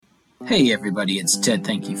Hey everybody, it's Ted.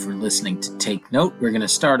 Thank you for listening to Take Note. We're going to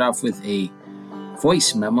start off with a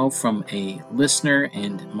voice memo from a listener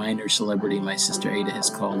and minor celebrity my sister Ada has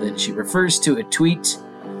called in. She refers to a tweet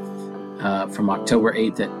from October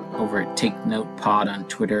 8th over at Take Note Pod on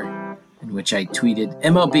Twitter, in which I tweeted,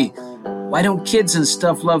 MLB, why don't kids and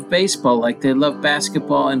stuff love baseball like they love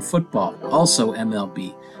basketball and football? Also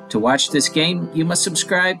MLB. To watch this game, you must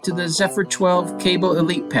subscribe to the Zephyr 12 Cable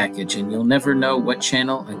Elite package, and you'll never know what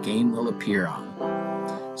channel a game will appear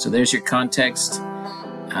on. So there's your context.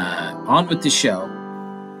 On with the show.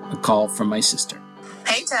 A call from my sister.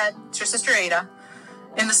 Hey, Ted. It's your sister, Ada.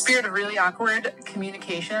 In the spirit of really awkward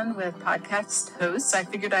communication with podcast hosts, I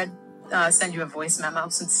figured I'd send you a voice memo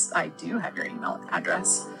since I do have your email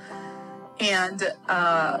address. And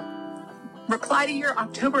reply to your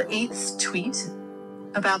October 8th tweet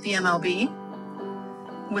about the MLB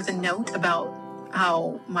with a note about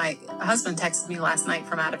how my husband texted me last night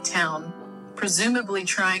from out of town, presumably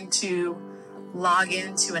trying to log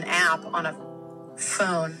into an app on a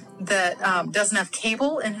phone that doesn't have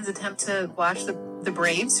cable in his attempt to watch the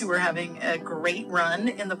Braves, who were having a great run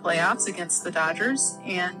in the playoffs against the Dodgers,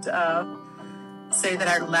 and say that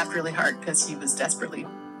I laughed really hard because he was desperately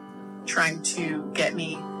trying to get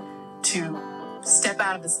me to step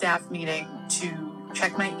out of the staff meeting to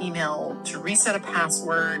check my email, to reset a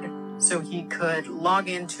password so he could log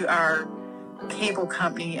into our cable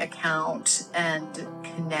company account and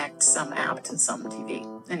connect some app to some TV.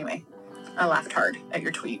 Anyway, I laughed hard at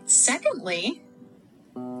your tweet. Secondly,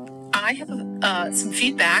 I have some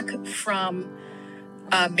feedback from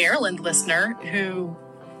a Maryland listener who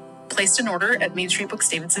placed an order at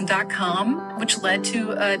MainStreetBooksDavidson.com, which led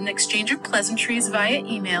to an exchange of pleasantries via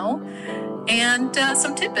email and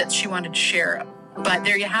some tidbits she wanted to share. But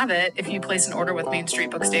there you have it. If you place an order with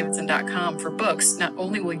MainStreetBooksDavidson.com for books, not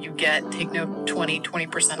only will you get Take Note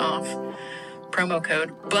 20% off promo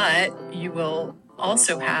code, but you will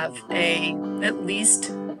also have at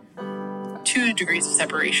least 2 degrees of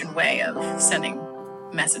separation way of sending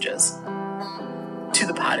messages to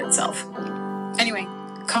the pod itself. Anyway,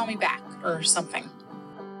 call me back or something.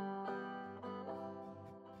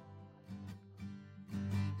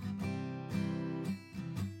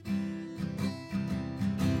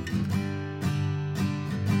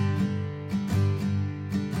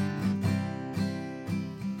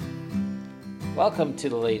 Welcome to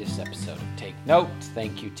the latest episode of Take Note.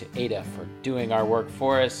 Thank you to Ada for doing our work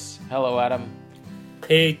for us. Hello, Adam.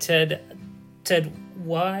 Hey, Ted. Ted,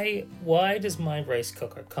 why does my rice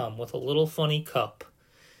cooker come with a little funny cup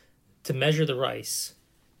to measure the rice,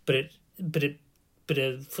 but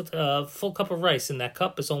a full cup of rice in that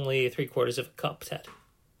cup is only 3/4 of a cup, Ted?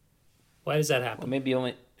 Why does that happen? Well, maybe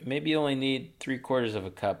you only need 3/4 of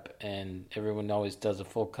a cup, and everyone always does a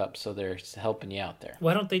full cup, so they're helping you out there.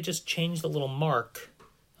 Why don't they just change the little mark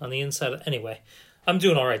on the inside? Anyway, I'm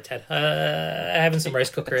doing all right, Ted. Having some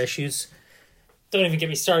rice cooker issues. Don't even get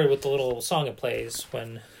me started with the little song it plays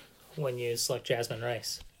when you select jasmine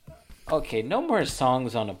rice. Okay, no more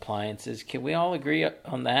songs on appliances. Can we all agree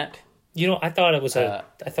on that? You know, I thought it was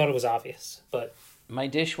obvious, but my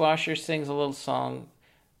dishwasher sings a little song.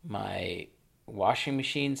 My washing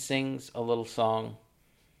machine sings a little song.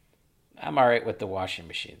 I'm all right with the washing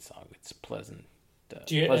machine song. It's pleasant,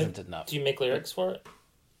 pleasant enough. Do you make lyrics for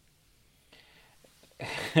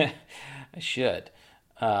it? I should.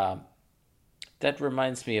 That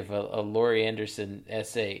reminds me of a Laurie Anderson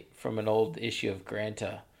essay from an old issue of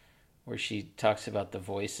Granta, where she talks about the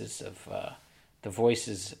voices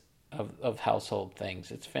of household things.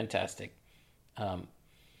 It's fantastic.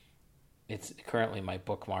 It's currently my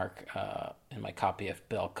bookmark in my copy of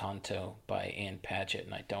Bel Canto by Ann Patchett,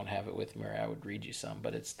 and I don't have it with me, or I would read you some.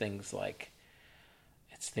 But it's things like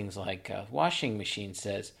washing machine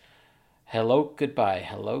says, "Hello, goodbye.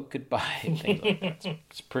 Hello, goodbye." Things like that.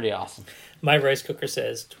 It's pretty awesome. My rice cooker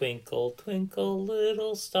says, "Twinkle, twinkle,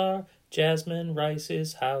 little star, jasmine rice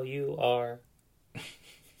is how you are."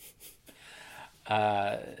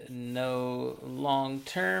 No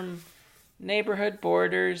long-term neighborhood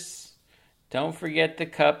borders. Don't forget the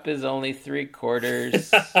cup is only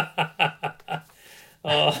 3/4.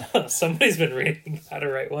 Oh, somebody's been reading how to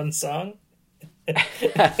write one song.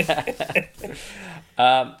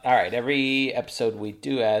 All right. Every episode, we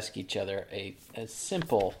do ask each other a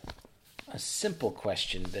simple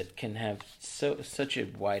question that can have such a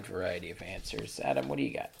wide variety of answers. Adam, what do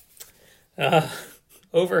you got?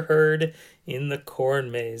 Overheard in the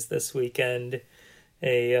corn maze this weekend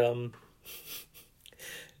a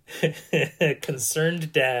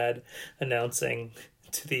concerned dad announcing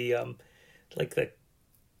to the the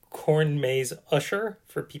corn maze usher,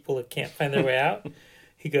 for people that can't find their way out.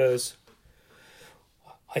 He goes,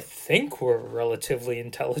 I think we're relatively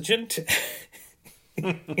intelligent.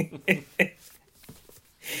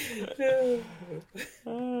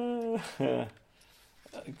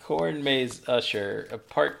 Corn maze usher, a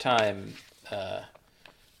part-time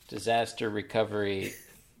disaster recovery.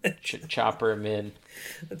 Chopper him in.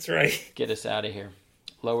 That's right. Get us out of here.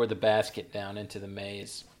 Lower the basket down into the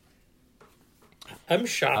maze. I'm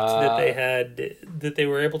shocked that they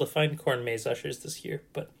were able to find corn maze ushers this year,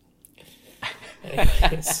 but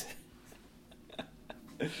anyways.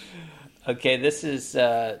 Okay, this is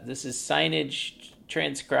signage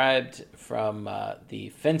transcribed from the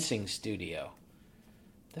fencing studio.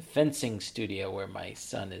 The fencing studio where my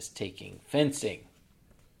son is taking fencing.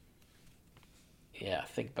 Yeah,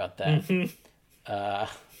 think about that.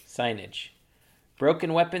 Signage.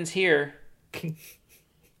 Broken weapons here.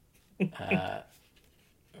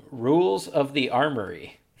 Rules of the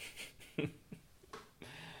armory.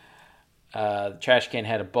 The trash can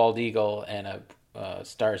had a bald eagle and a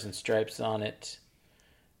stars and stripes on it.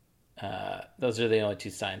 Those are the only two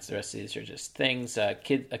signs. The rest of these are just things. A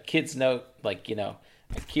kid's note, like, a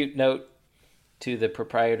cute note to the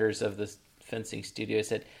proprietors of the fencing studio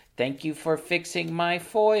said, "Thank you for fixing my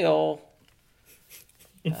foil."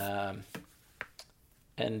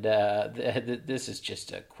 This is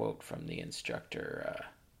just a quote from the instructor.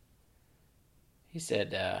 He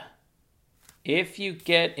said, if you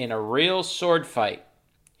get in a real sword fight,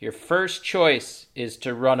 your first choice is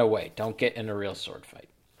to run away. Don't get in a real sword fight.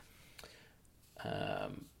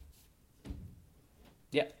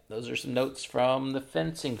 Yeah, those are some notes from the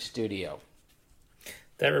fencing studio.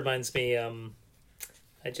 That reminds me,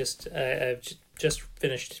 I've just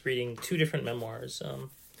finished reading two different memoirs.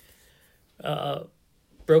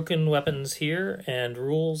 Broken Weapons Here and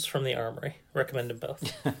Rules from the Armory. Recommend them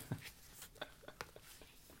both.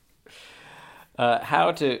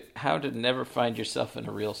 How to never find yourself in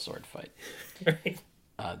a real sword fight. Right.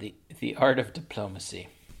 The art of diplomacy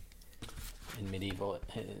in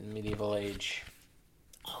medieval age.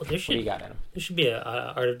 Oh, What do you got in them? There should be a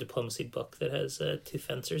art of diplomacy book that has two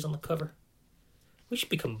fencers on the cover. We should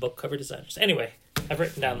become book cover designers. Anyway, I've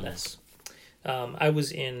written down this. I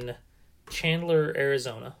was in Chandler,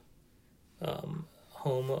 Arizona,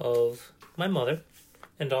 home of my mother,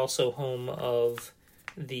 and also home of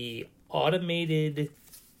the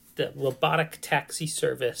robotic taxi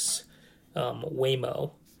service,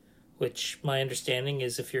 Waymo, which my understanding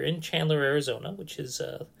is if you're in Chandler, Arizona, which is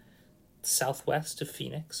southwest of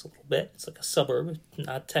Phoenix a little bit, it's like a suburb,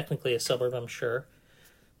 not technically a suburb, I'm sure.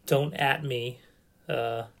 Don't at me,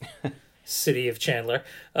 city of Chandler.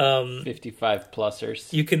 55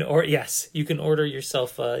 plusers. You can order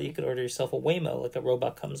yourself a Waymo, like a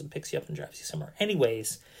robot comes and picks you up and drives you somewhere.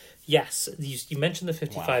 Anyways, yes, you mentioned the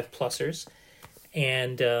 55 plusers,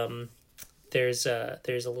 and there's a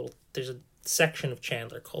section of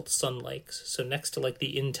Chandler called Sun Lakes. So next to like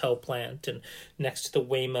the Intel plant and next to the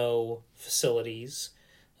Waymo facilities,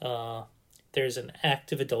 there's an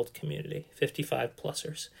active adult community, 55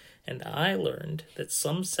 plusers. And I learned that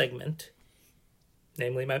some segment,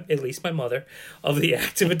 namely at least my mother, of the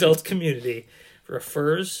active adult community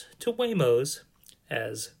refers to Waymos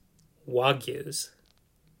as Wagyus,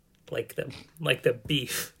 like the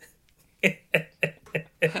beef.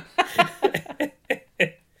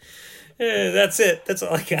 That's it. That's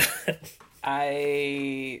all I got.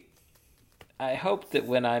 I hope that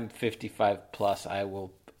when I'm 55 plus, I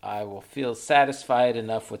will feel satisfied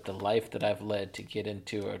enough with the life that I've led to get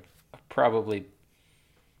into a probably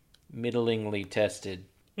middlingly tested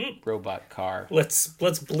robot car. Let's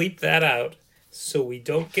bleep that out so we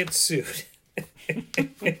don't get sued.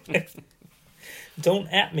 Don't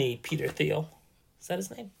at me, Peter Thiel. Is that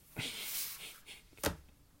his name?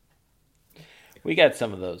 We got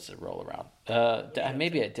some of those that roll around.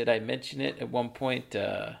 Did I mention it at one point?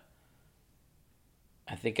 I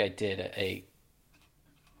think I did. A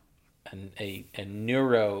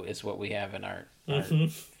neuro is what we have in our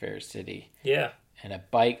fair city. Yeah. And a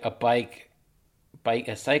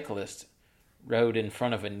cyclist rode in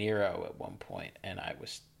front of a Nero at one point, and I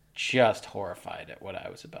was just horrified at what I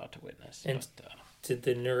was about to witness. And did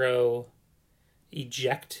the neuro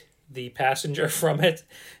eject the passenger from it,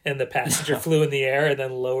 and the passenger flew in the air and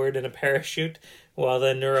then lowered in a parachute while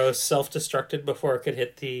the neuro self-destructed before it could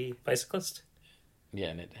hit the bicyclist? Yeah,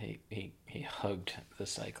 and he hugged the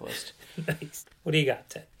cyclist. Nice. What do you got,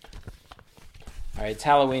 Ted? All right, it's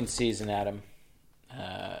Halloween season, Adam.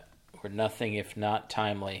 We're nothing if not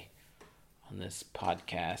timely on this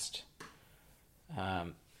podcast.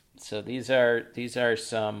 So these are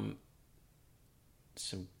some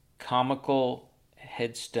comical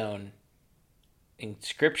headstone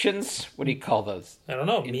inscriptions. What do you call those? I don't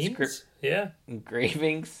know. Memes? Yeah.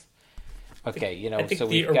 Engravings. Okay, I think so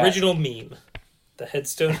the we've original meme, the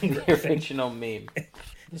headstone engraving. The original meme.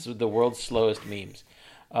 This was the world's slowest memes.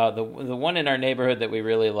 The one in our neighborhood that we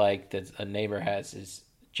really like that a neighbor has is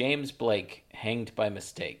James Blake, hanged by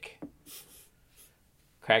mistake.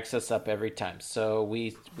 Cracks us up every time. So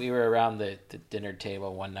we were around the dinner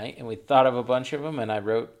table one night, and we thought of a bunch of them, and I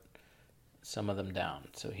wrote some of them down.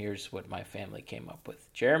 So here's what my family came up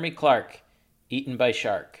with. Jeremy Clark, eaten by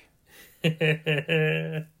shark.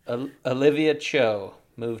 Olivia Cho,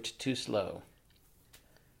 moved too slow.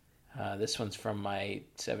 This one's from my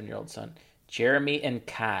 7-year-old son. Jeremy and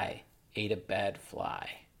Kai ate a bad fly.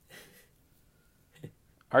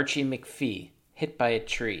 Archie McPhee, hit by a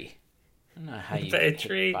tree. I don't know how you get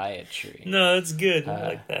hit by a tree. No, that's good. I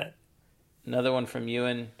like that. Another one from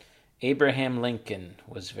Ewan. Abraham Lincoln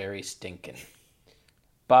was very stinkin'.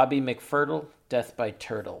 Bobby McFertle, death by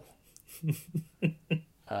turtle.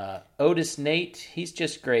 Otis Nate, he's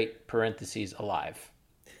just great, parentheses, alive.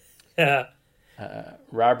 Yeah.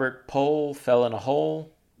 Robert Pohl, fell in a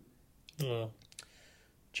hole. Oh.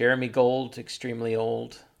 Jeremy Gold, extremely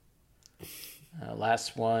old.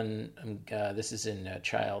 Last one, this is in a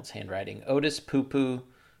child's handwriting. Otis Poo Poo,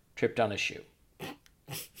 tripped on a shoe.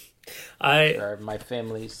 There are my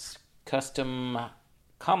family's custom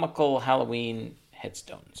comical Halloween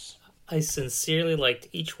headstones. I sincerely liked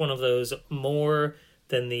each one of those more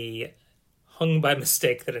than the hung by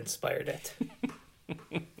mistake that inspired it.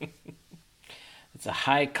 It's a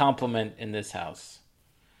high compliment in this house.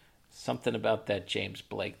 Something about that James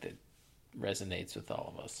Blake that resonates with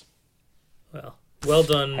all of us. Well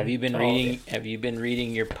done. Have you been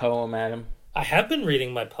reading your poem, Adam? I have been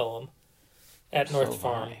reading my poem at North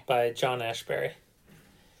Farm by John Ashbery.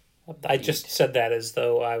 I just said that as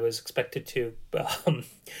though I was expected to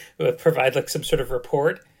provide like some sort of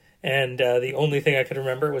report, and the only thing I could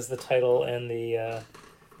remember was the title and the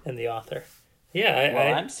author.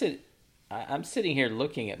 Yeah, I'm sitting here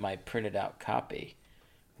looking at my printed out copy,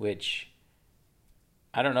 which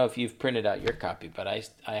I don't know if you've printed out your copy, but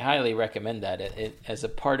I highly recommend that it as a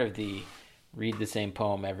part of the read the same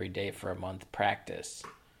poem every day for a month practice,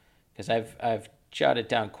 because I've jotted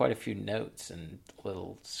down quite a few notes and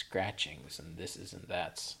little scratchings and thises and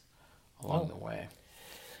that's along the way.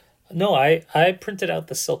 No, I printed out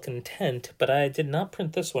the Silken Tent, but I did not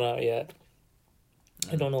print this one out yet.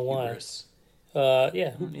 I don't know why. Hubris.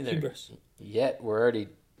 Hubris. Yet we're already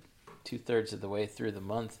 2/3 of the way through the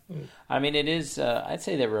month. I mean, it is. I'd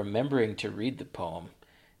say that remembering to read the poem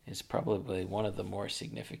is probably one of the more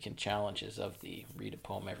significant challenges of the Read a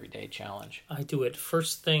Poem Every Day challenge. I do it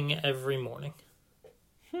first thing every morning.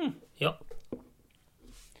 Yep.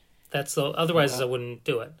 Otherwise I wouldn't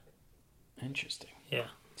do it. Interesting. Yeah.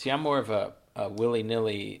 See, I'm more of a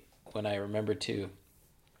willy-nilly when I remember to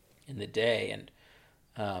in the day, and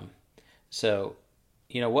so.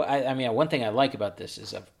 One thing I like about this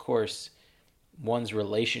is, of course, one's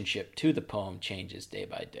relationship to the poem changes day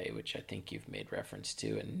by day, which I think you've made reference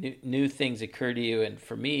to, and new things occur to you. And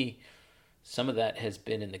for me, some of that has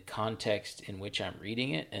been in the context in which I'm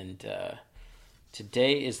reading it. And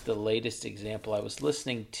today is the latest example. I was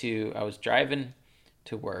driving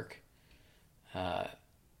to work,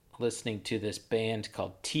 listening to this band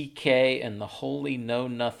called TK and the Holy Know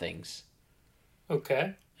Nothings.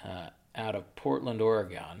 Okay. Out of Portland,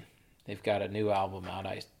 Oregon. They've got a new album out.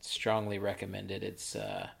 I strongly recommend it. It's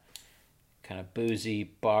kind of boozy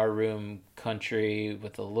barroom country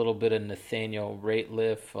with a little bit of Nathaniel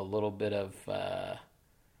Rateliff, a little bit of a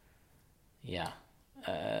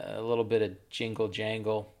little bit of jingle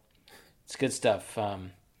jangle. It's good stuff.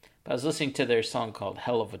 But I was listening to their song called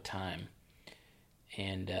 "Hell of a Time,"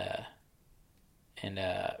 and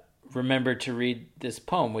remembered to read this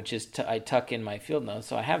poem, which is I tuck in my field notes,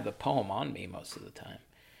 so I have the poem on me most of the time.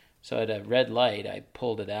 So at a red light, I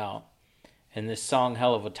pulled it out, and this song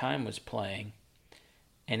 "Hell of a Time" was playing,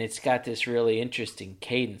 and it's got this really interesting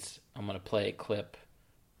cadence. I'm going to play a clip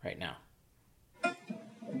right now. About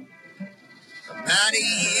a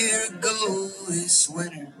year ago this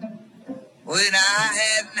winter, when I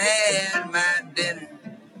hadn't had my dinner,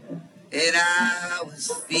 and I was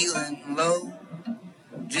feeling low,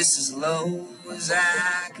 just as low as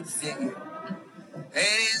I could figure.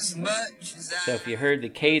 As much as So if you heard the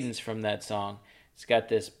cadence from that song, it's got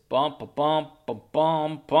this bump a bump a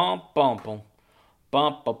bump bump bump bump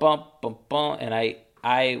bump a bump bump bump, and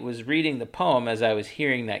I was reading the poem as I was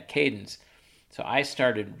hearing that cadence. So I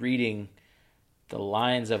started reading the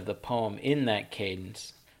lines of the poem in that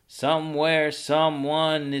cadence. Somewhere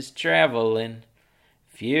someone is traveling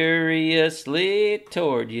furiously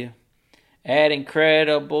toward you. at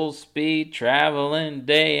incredible speed, traveling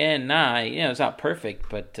day and night. It's not perfect,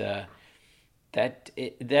 but that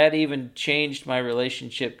even changed my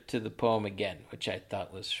relationship to the poem again, which I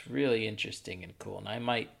thought was really interesting and cool. And I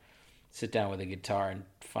might sit down with a guitar and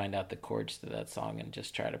find out the chords to that song and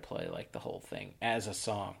just try to play like the whole thing as a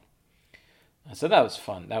song. So that was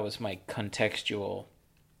fun. That was my contextual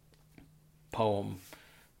poem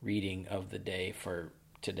reading of the day for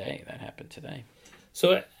today. That happened today.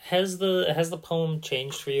 So has the poem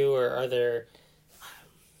changed for you, or are there?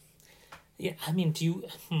 Yeah, I mean, do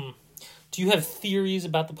you have theories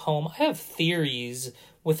about the poem? I have theories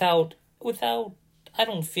without. I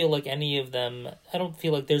don't feel like any of them. I don't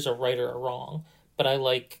feel like there's a right or a wrong, but I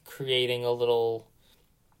like creating a little.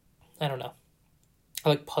 I don't know. I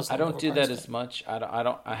like puzzling. I don't do that as much.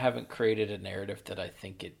 I haven't created a narrative that I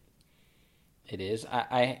think it is.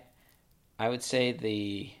 I would say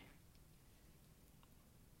the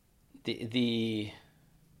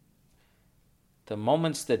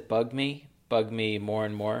moments that bug me more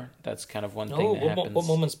and more. That's kind of one thing that happens. What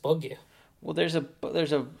moments bug you? Well, there's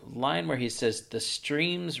a line where he says, "The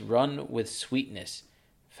streams run with sweetness,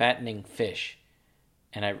 fattening fish,"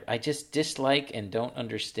 and I just dislike and don't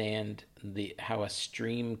understand how a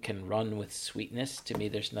stream can run with sweetness. To me,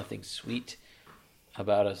 there's nothing sweet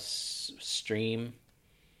about a stream.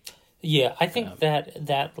 Yeah, I think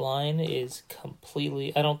that line is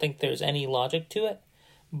completely. I don't think there's any logic to it,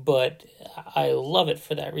 but I love it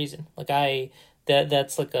for that reason. Like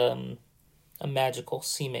that's like a magical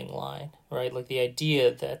seeming line, right? Like the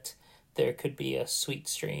idea that there could be a sweet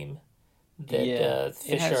stream that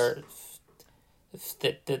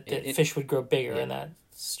fish would grow bigger in that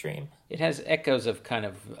stream. It has echoes of kind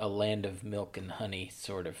of a land of milk and honey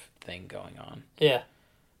sort of thing going on. Yeah.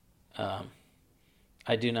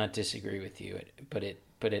 I do not disagree with you, but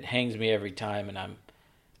it hangs me every time, and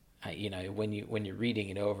when you're reading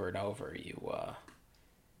it over and over,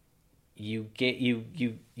 you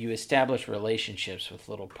establish relationships with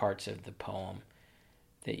little parts of the poem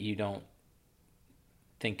that you don't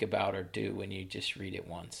think about or do when you just read it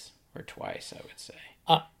once or twice, I would say.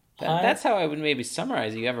 That's how I would maybe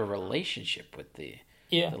summarize it. You have a relationship with the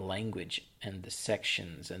language and the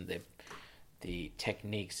sections and the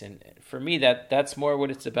techniques, and for me that's more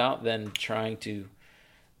what it's about than trying to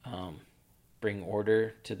bring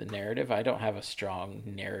order to the narrative. I don't have a strong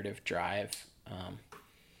narrative drive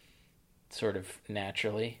sort of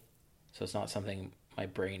naturally, so it's not something my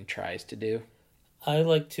brain tries to do. I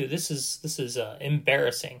like to. This is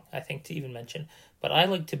embarrassing, I think, to even mention, but I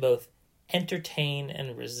like to both entertain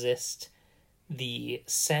and resist the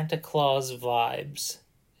Santa Claus vibes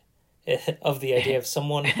of the idea of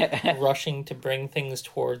someone rushing to bring things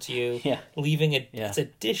towards you, leaving it's a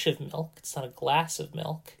dish of milk. It's not a glass of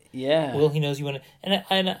milk. Yeah. Will he knows you want to,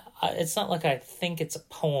 and it's not like I think it's a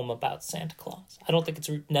poem about Santa Claus. I don't think it's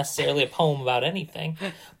necessarily a poem about anything,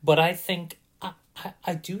 but I think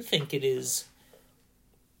I do think it is.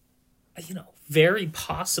 Very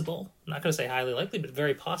possible. I'm not going to say highly likely, but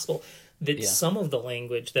very possible that some of the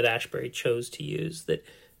language that Ashbery chose to use, that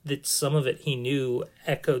some of it he knew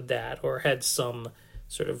echoed that or had some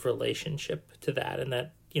sort of relationship to that, and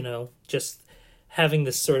that just having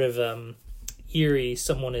this sort of eerie,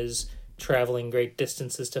 someone is traveling great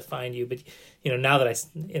distances to find you, but now that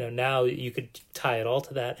now you could tie it all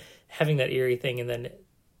to that, having that eerie thing, and then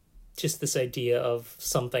just this idea of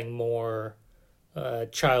something more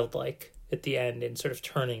childlike at the end and sort of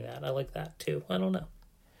turning that. I like that too. I don't know.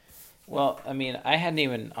 Well, I mean, I hadn't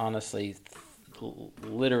even honestly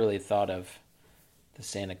literally thought of the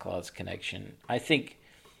Santa Claus connection. I think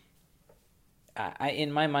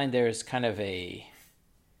in my mind there's kind of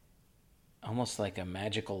almost like a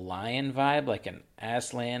magical lion vibe, like an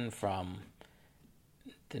Aslan from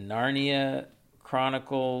the Narnia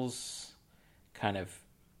Chronicles, kind of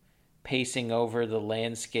pacing over the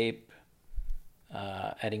landscape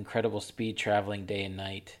at incredible speed, traveling day and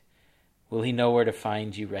night. Will he know where to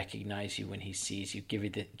find you, recognize you when he sees you, give you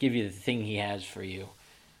the thing he has for you?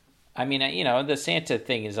 I mean, the Santa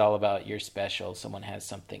thing is all about you're special. Someone has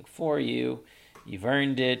something for you. You've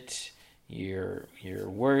earned it. You're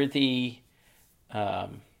worthy. So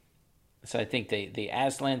I think the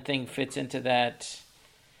Aslan thing fits into that.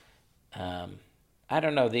 I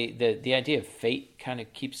don't know. The idea of fate kind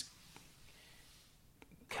of keeps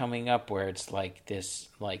coming up, where it's like this,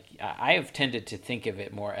 like I have tended to think of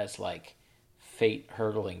it more as like fate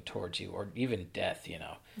hurtling towards you, or even death.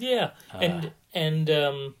 Yeah, and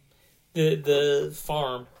the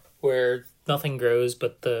farm where nothing grows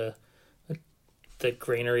but the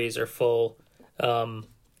granaries are full.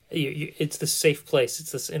 It's this safe place.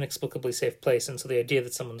 It's this inexplicably safe place, and so the idea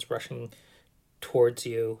that someone's rushing towards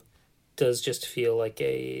you does just feel like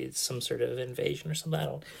some sort of invasion or something.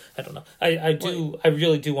 I don't know. I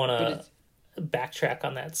really do want to backtrack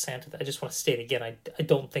on that Santa. I just want to state again, I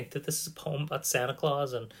don't think that this is a poem about Santa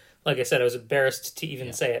Claus, and like I said, I was embarrassed to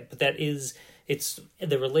even say it, but it's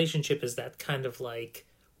the relationship is that kind of like,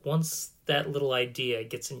 once that little idea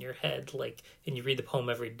gets in your head, like, and you read the poem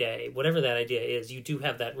every day, whatever that idea is, you do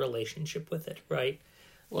have that relationship with it, right?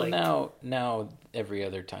 Well, now every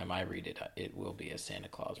other time I read it, it will be a Santa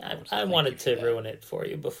Claus poem. I wanted to ruin it for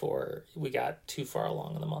you before we got too far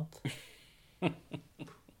along in the month.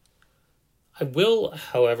 I will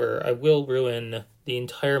ruin the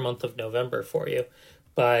entire month of November for you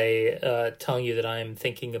by telling you that I'm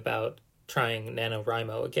thinking about trying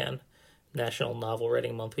NaNoWriMo again. National Novel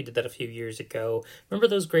Writing Month. We did that a few years ago. Remember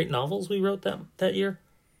those great novels we wrote that year?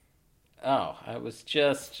 Oh, I was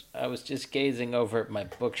just gazing over at my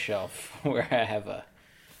bookshelf where I have a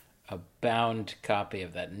bound copy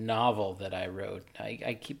of that novel that I wrote.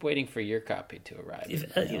 I keep waiting for your copy to arrive.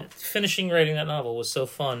 Finishing writing that novel was so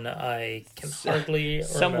fun. I can hardly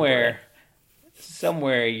remember.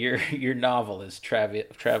 Somewhere your novel is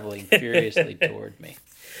traveling furiously toward me.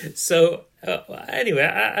 So anyway,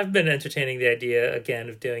 I've been entertaining the idea again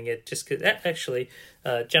of doing it just because actually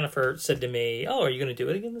Jennifer said to me, "Oh, are you going to do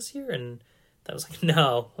it again this year?" And I was like,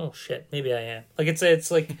 "No, oh shit, maybe I am." Like it's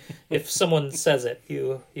like if someone says it,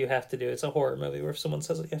 you have to do it. It's a horror movie where if someone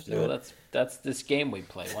says it, you have to do it. Well, that's this game we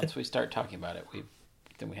play. Once we start talking about it,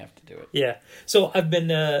 then we have to do it. Yeah. So I've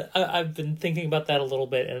been thinking about that a little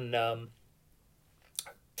bit and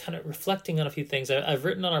kind of reflecting on a few things. I've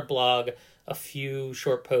written on our blog a few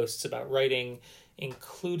short posts about writing,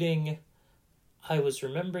 including, I was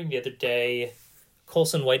remembering the other day,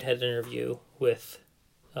 Colson Whitehead interviewed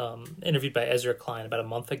by Ezra Klein about a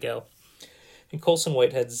month ago. And Colson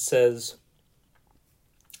Whitehead says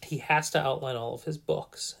he has to outline all of his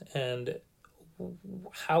books. And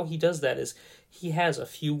how he does that is he has a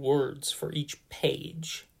few words for each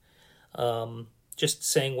page, just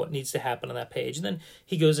saying what needs to happen on that page. And then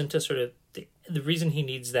he goes into sort of the reason he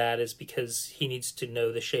needs that is because he needs to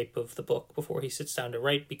know the shape of the book before he sits down to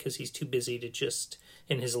write, because he's too busy to just,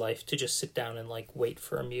 in his life, to just sit down and like wait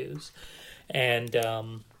for a muse. And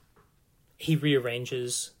he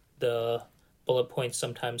rearranges the bullet points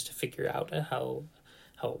sometimes to figure out how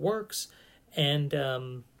it works.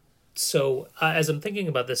 And so as I'm thinking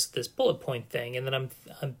about this bullet point thing, and then I'm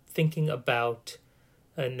thinking about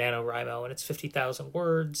NaNoWriMo, and it's 50,000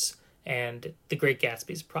 words, and The Great Gatsby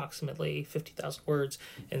is approximately 50,000 words.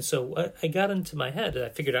 And so I got into my head, and I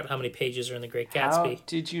figured out how many pages are in The Great Gatsby. How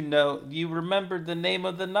did you know? You remembered the name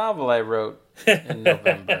of the novel I wrote in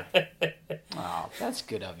November. Oh, that's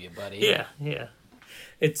good of you, buddy. Yeah.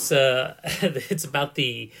 It's it's about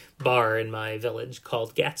the bar in my village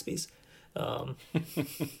called Gatsby's.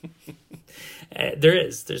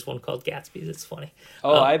 There's one called Gatsby's. It's funny.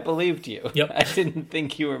 Oh, I believed you. Yep. I didn't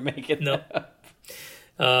think you were making that up.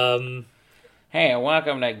 Hey,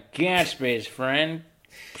 welcome to Gatsby's, friend.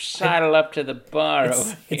 Sidle up to the bar.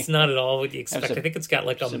 It's not at all what you expect. I think it's got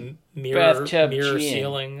like a mirror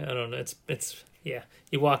ceiling. I don't know. It's yeah.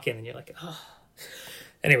 You walk in and you're like, oh.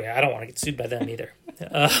 Anyway, I don't want to get sued by them either.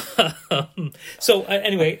 So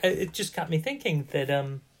anyway, it just got me thinking that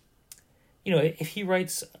if he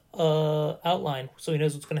writes outline so he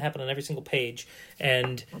knows what's going to happen on every single page,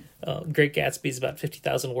 and Great Gatsby is about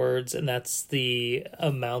 50,000 words, and that's the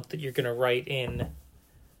amount that you're going to write in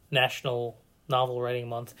National Novel Writing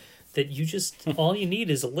Month, that you just all you need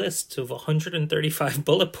is a list of 135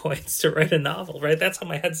 bullet points to write a novel, right? That's how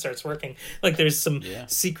my head starts working. Like there's some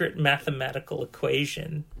secret mathematical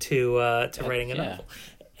equation to writing a novel.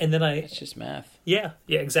 And then it's just math. Yeah,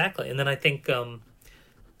 exactly. And then I think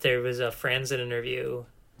there was a Franzen interview,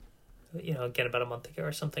 again about a month ago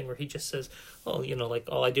or something, where he just says, "Oh, like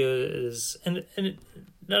all I do is," and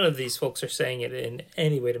none of these folks are saying it in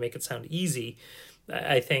any way to make it sound easy.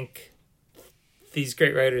 I think these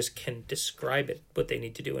great writers can describe what they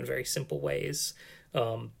need to do in very simple ways,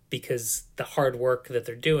 because the hard work that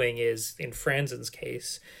they're doing is, in Franzen's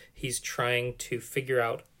case, he's trying to figure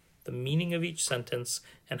out the meaning of each sentence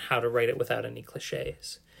and how to write it without any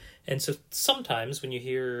cliches. And so sometimes when you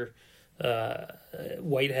hear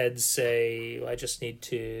Whitehead say, I just need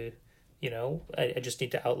to, I just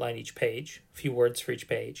need to outline each page, a few words for each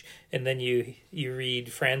page. And then you read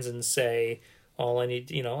Franzen say, all I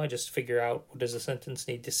need, I just figure out what does a sentence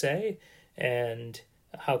need to say and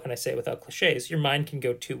how can I say it without cliches. Your mind can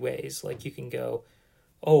go two ways. Like you can go,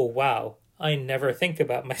 oh, wow, I never think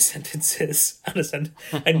about my sentences on a sentence.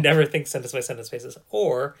 I never think sentence by sentence basis.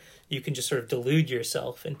 Or you can just sort of delude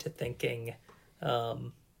yourself into thinking,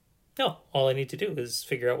 No, all I need to do is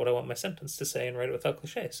figure out what I want my sentence to say and write it without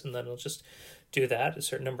cliches, and then I'll just do that a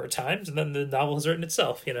certain number of times, and then the novel has written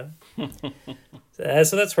itself, you know?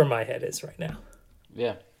 So that's where my head is right now.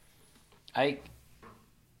 Yeah. I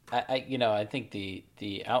think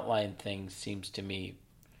the outline thing seems to me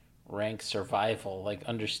rank survival, like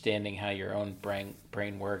understanding how your own brain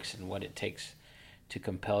works and what it takes to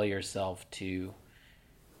compel yourself to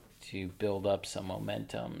build up some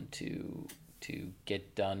momentum, to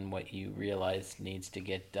get done what you realize needs to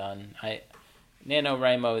get done.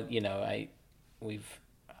 NaNoWriMo,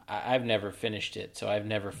 I've never finished it, so I've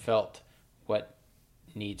never felt what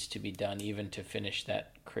needs to be done, even to finish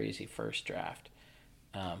that crazy first draft.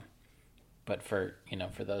 But for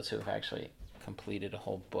those who have actually completed a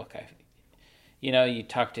whole book, you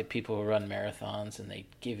talk to people who run marathons and they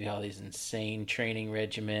give you all these insane training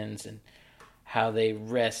regimens and how they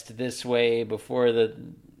rest this way before the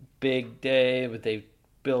big day, but they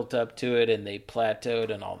built up to it and they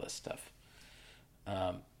plateaued and all this stuff.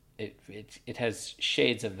 It has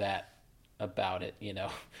shades of that about it,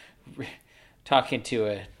 Talking to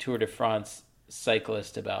a Tour de France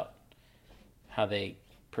cyclist about how they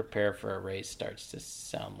prepare for a race starts to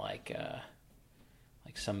sound like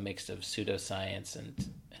some mix of pseudoscience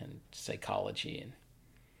and psychology, and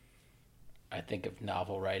I think of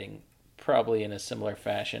novel writing probably in a similar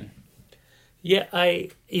fashion. Yeah,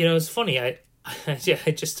 it's funny. It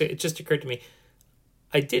just occurred to me.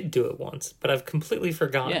 I did do it once, but I've completely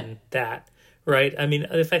forgotten that. Right? I mean,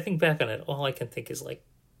 if I think back on it, all I can think is like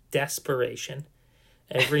desperation.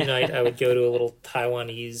 Every night I would go to a little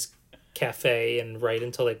Taiwanese cafe and write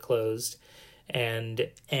until they closed, and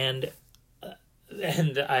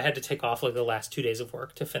I had to take off like the last 2 days of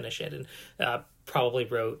work to finish it, and probably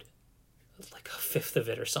wrote like a fifth of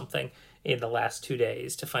it or something in the last 2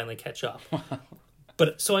 days to finally catch up.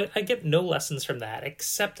 But so I get no lessons from that,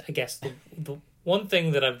 except I guess the one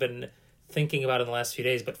thing that I've been thinking about in the last few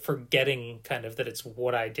days, but forgetting kind of that it's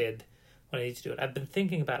what I did when I need to do it. I've been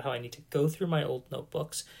thinking about how I need to go through my old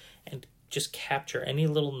notebooks and just capture any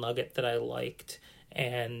little nugget that I liked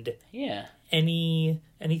and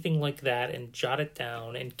anything like that, and jot it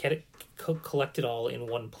down and get it collect it all in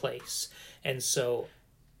one place. And so,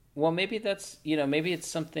 well, maybe that's maybe it's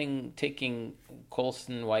something, taking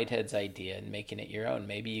Colson Whitehead's idea and making it your own.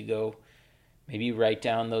 Maybe you write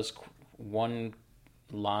down those one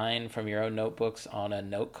line from your own notebooks on a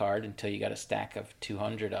note card until you got a stack of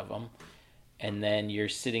 200 of them, and then you're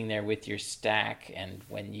sitting there with your stack, and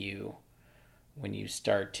when you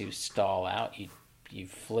start to stall out, you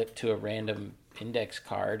flip to a random index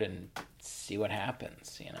card and see what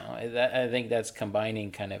happens. I think that's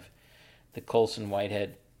combining kind of the Colson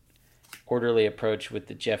Whitehead orderly approach with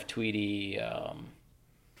the Jeff Tweedy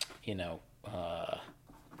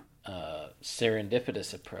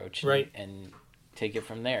serendipitous approach, right, and take it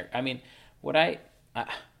from there. I mean,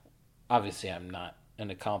 obviously I'm not an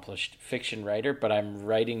accomplished fiction writer, but I'm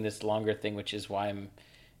writing this longer thing, which is why I'm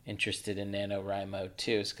interested in NaNoWriMo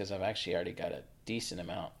too, is because I've actually already got a decent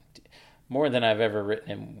amount, more than I've ever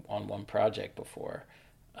written on one project before.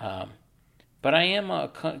 But I am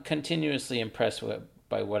continuously impressed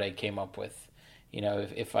by what I came up with.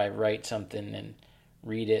 If I write something and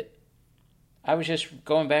read it, I was just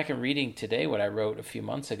going back and reading today what I wrote a few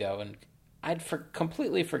months ago, and I'd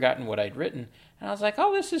completely forgotten what I'd written, and I was like,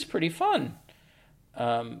 oh, this is pretty fun.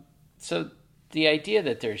 So the idea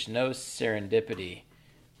that there's no serendipity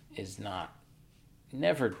is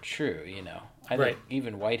never true, I right. think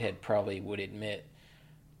even Whitehead probably would admit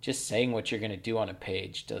just saying what you're going to do on a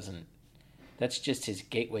page that's just his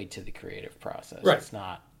gateway to the creative process. Right. It's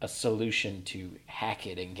not a solution to hack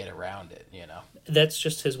it and get around it, That's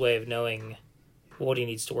just his way of knowing what he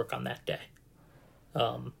needs to work on that day.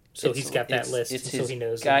 So he's got that list, it's so he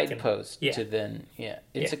knows. Guidepost to then,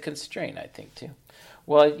 it's a constraint, I think, too.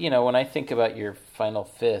 Well, when I think about your final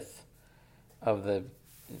fifth of the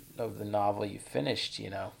novel you finished,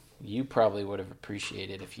 you probably would have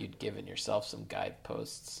appreciated if you'd given yourself some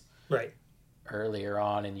guideposts right earlier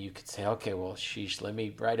on, and you could say, okay, well, sheesh, let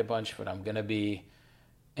me write a bunch, but I'm going to be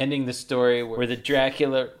ending the story where the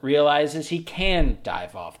Dracula realizes he can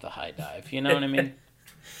dive off the high dive. You know what I mean?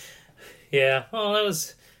 Yeah, well, that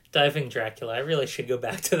was Diving Dracula. I really should go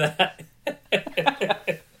back to that.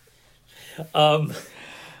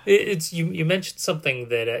 It's you mentioned something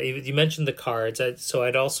that you mentioned the cards. So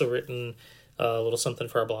I'd also written a little something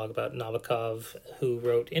for our blog about Nabokov, who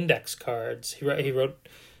wrote index cards. He wrote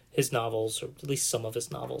his novels, or at least some of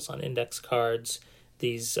his novels, on index cards.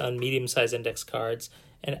 These on medium-sized index cards,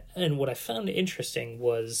 and what I found interesting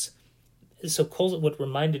was, what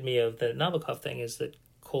reminded me of the Nabokov thing is that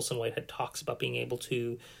Colson Whitehead talks about being able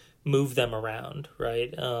to move them around,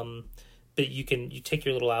 right? But you take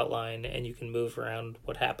your little outline and you can move around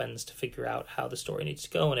what happens to figure out how the story needs to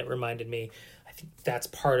go. And it reminded me, I think that's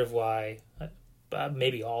part of why,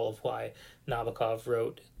 maybe all of why, Nabokov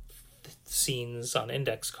wrote scenes on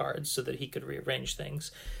index cards so that he could rearrange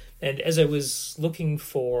things. And as I was looking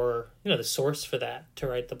for, the source for that to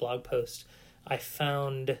write the blog post, I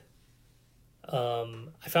found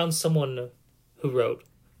someone who wrote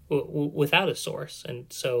without a source, and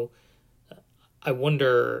so I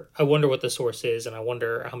wonder what the source is, and I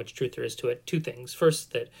wonder how much truth there is to it. Two things: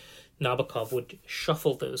 first, that Nabokov would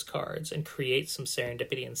shuffle those cards and create some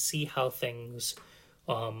serendipity and see how things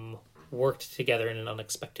worked together in an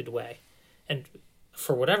unexpected way. And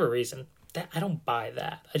for whatever reason, that I don't buy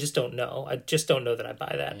that. I just don't know. I just don't know that I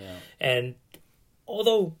buy that. Yeah. And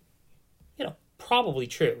although, probably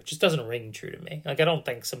true, it just doesn't ring true to me. Like, I don't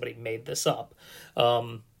think somebody made this up.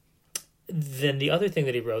 Then the other thing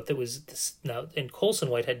that he wrote that was this, now, and Colson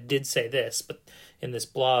Whitehead did say this, but in this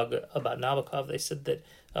blog about Nabokov, they said that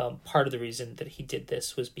part of the reason that he did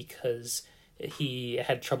this was because he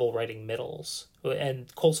had trouble writing middles.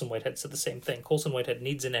 And Colson Whitehead said the same thing. Colson Whitehead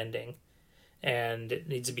needs an ending, and it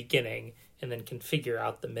needs a beginning, and then can figure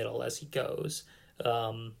out the middle as he goes.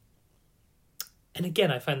 And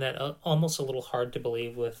again, I find that almost a little hard to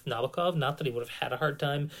believe with Nabokov. Not that he would have had a hard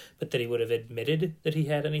time, but that he would have admitted that he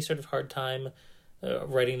had any sort of hard time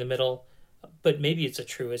writing the middle. But maybe it's a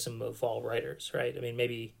truism of all writers, right? I mean,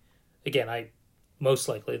 maybe, again, most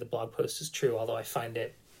likely the blog post is true, although I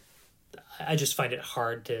just find it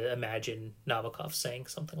hard to imagine Nabokov saying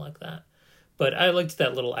something like that. But I liked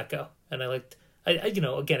that little echo, and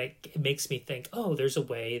again, it makes me think, there's a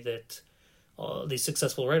way that these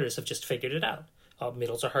successful writers have just figured it out.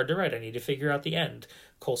 Middles are hard to write. I need to figure out the end.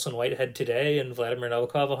 Colson Whitehead today and Vladimir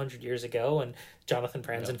Nabokov 100 years ago, and Jonathan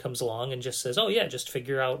Franzen comes along and just says, just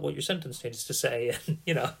figure out what your sentence needs to say. And,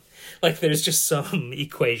 like there's just some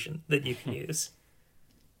equation that you can use.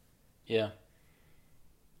 Yeah.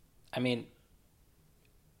 I mean,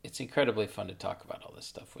 it's incredibly fun to talk about all this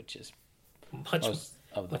stuff, which is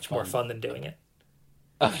much more fun than doing it.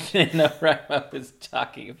 I was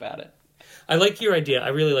talking about it. I like your idea. I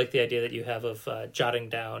really like the idea that you have of jotting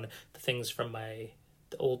down the things from the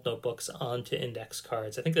old notebooks onto index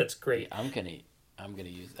cards. I think that's great. Yeah, I'm gonna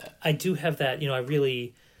use that. I do have that. I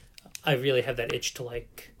really have that itch to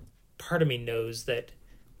like. Part of me knows that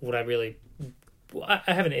what I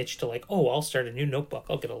have an itch to like. I'll start a new notebook.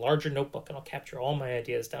 I'll get a larger notebook and I'll capture all my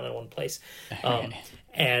ideas down in one place.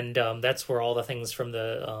 And that's where all the things from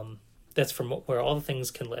that's from where all the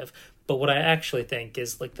things can live. But what I actually think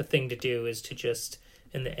is like the thing to do is to just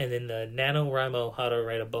in the NaNoWriMo How to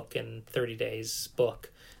Write a Book in 30 Days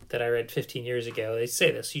book that I read 15 years ago, they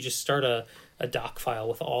say this: you just start a doc file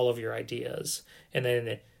with all of your ideas, and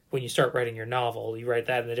then when you start writing your novel, you write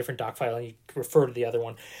that in a different doc file and you refer to the other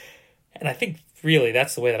one. And I think really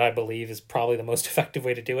that's the way that I believe is probably the most effective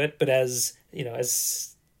way to do it. But as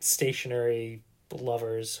stationary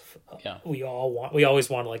lovers, we always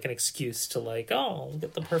want like an excuse to like,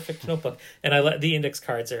 get the perfect notebook. And the index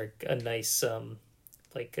cards are a nice a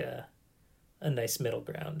nice middle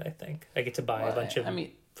ground. I think I get to buy a bunch of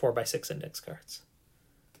 4x6 index cards.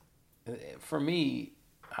 For me,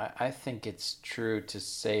 I think it's true to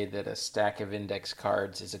say that a stack of index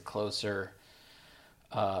cards is a closer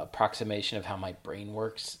approximation of how my brain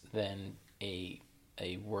works than a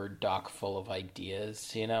Word doc full of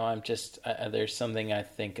ideas. I'm just there's something I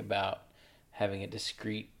think about having a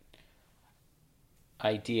discrete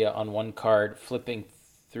idea on one card, flipping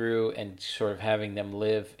through and sort of having them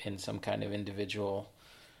live in some kind of individual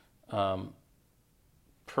parameter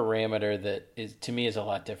that is, to me, is a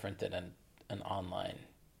lot different than an online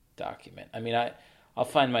document. I mean, I'll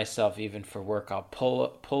find myself, even for work, I'll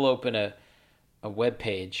pull open a web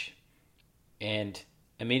page and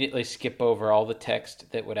immediately skip over all the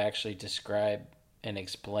text that would actually describe and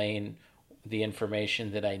explain the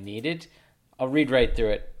information that I needed. I'll read right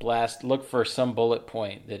through it, look for some bullet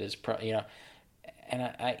point that is, and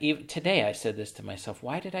I even today I said this to myself: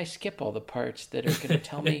 why did I skip all the parts that are going to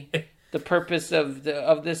tell me the purpose of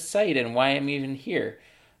this site and why I'm even here?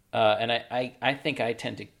 And I think I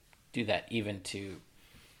tend to do that even to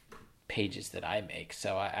pages that I make.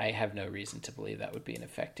 So I have no reason to believe that would be an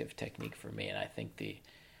effective technique for me. And I think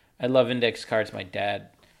I love index cards. My dad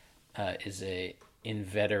is a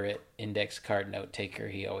inveterate index card note taker.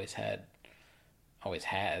 He always has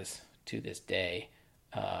to this day,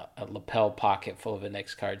 a lapel pocket full of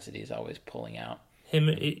index cards that he's always pulling out.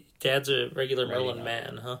 Dad's a regular Merlin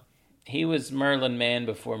man, huh? He was Merlin man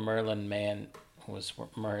before Merlin man was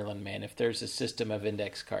Merlin man. If there's a system of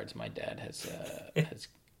index cards, my dad has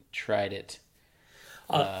tried it.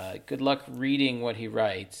 Good luck reading what he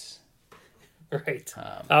writes. Right.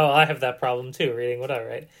 I have that problem too, reading what I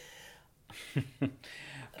write.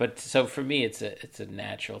 But so for me, it's a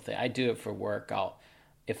natural thing. I do it for work.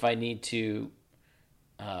 If I need to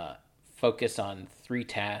focus on 3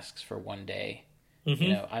 tasks for one day,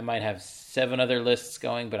 I might have 7 other lists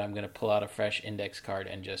going, but I'm going to pull out a fresh index card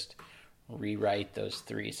and just rewrite those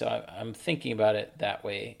 3. So I'm thinking about it that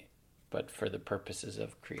way, but for the purposes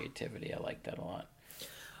of creativity, I like that a lot.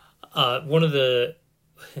 One of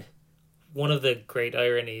the great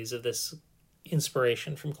ironies of this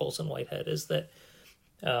inspiration from Colson Whitehead is that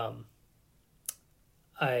I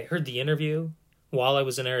heard the interview while I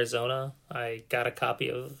was in Arizona. I got a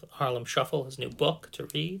copy of Harlem Shuffle, his new book, to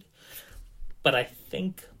read. But I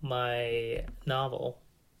think my novel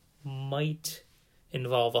might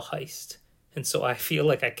involve a heist. And so I feel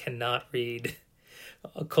like I cannot read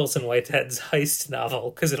Colson Whitehead's heist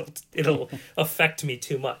novel because it'll affect me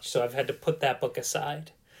too much. So I've had to put that book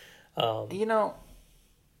aside. I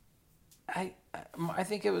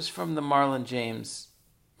think it was from the Marlon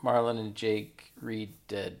and Jake Reed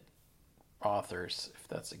Dead authors, if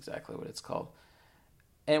that's exactly what it's called.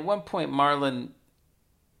 And at one point, Marlon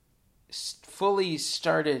fully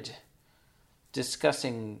started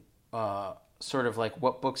discussing sort of like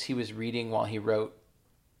what books he was reading while he wrote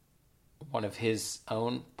one of his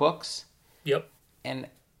own books. Yep. And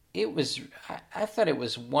I thought it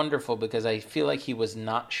was wonderful because I feel like he was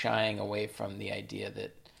not shying away from the idea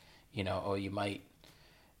that,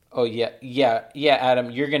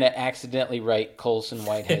 Adam, you're going to accidentally write Colson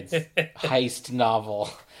Whitehead's heist novel.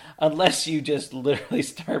 Unless you just literally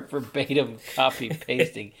start verbatim copy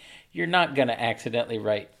pasting, you're not going to accidentally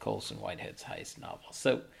write Colson Whitehead's heist novel.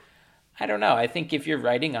 So, I don't know. I think if you're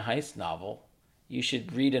writing a heist novel, you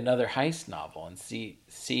should read another heist novel and see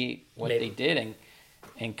what they did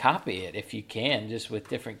and copy it if you can, just with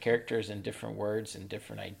different characters and different words and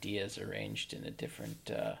different ideas arranged in a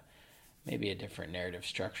different, maybe a different narrative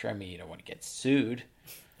structure. I mean, you don't want to get sued.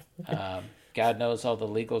 God knows all the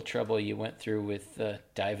legal trouble you went through with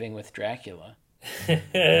diving with Dracula.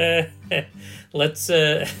 Let's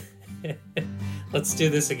do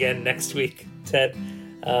this again next week, Ted.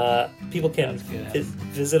 People can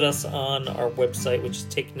visit us on our website, which is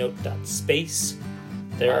takenote.space.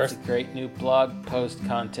 There Lots of great new blog post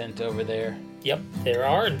content over there. Yep, there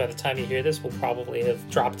are, and by the time you hear this, we'll probably have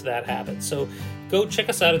dropped that habit. So go check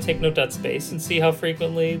us out at takenote.space and see how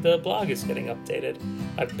frequently the blog is getting updated.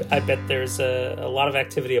 I bet there's a lot of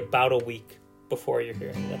activity about a week before you're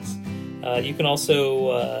hearing this. You can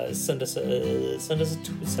also send us a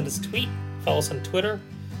tweet. Follow us on Twitter,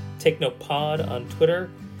 TakeNotePod on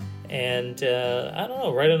Twitter, and I don't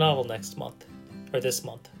know, write a novel next month or this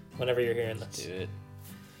month, whenever you're hearing this. Do it.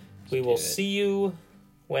 We will see you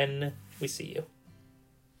when we see you.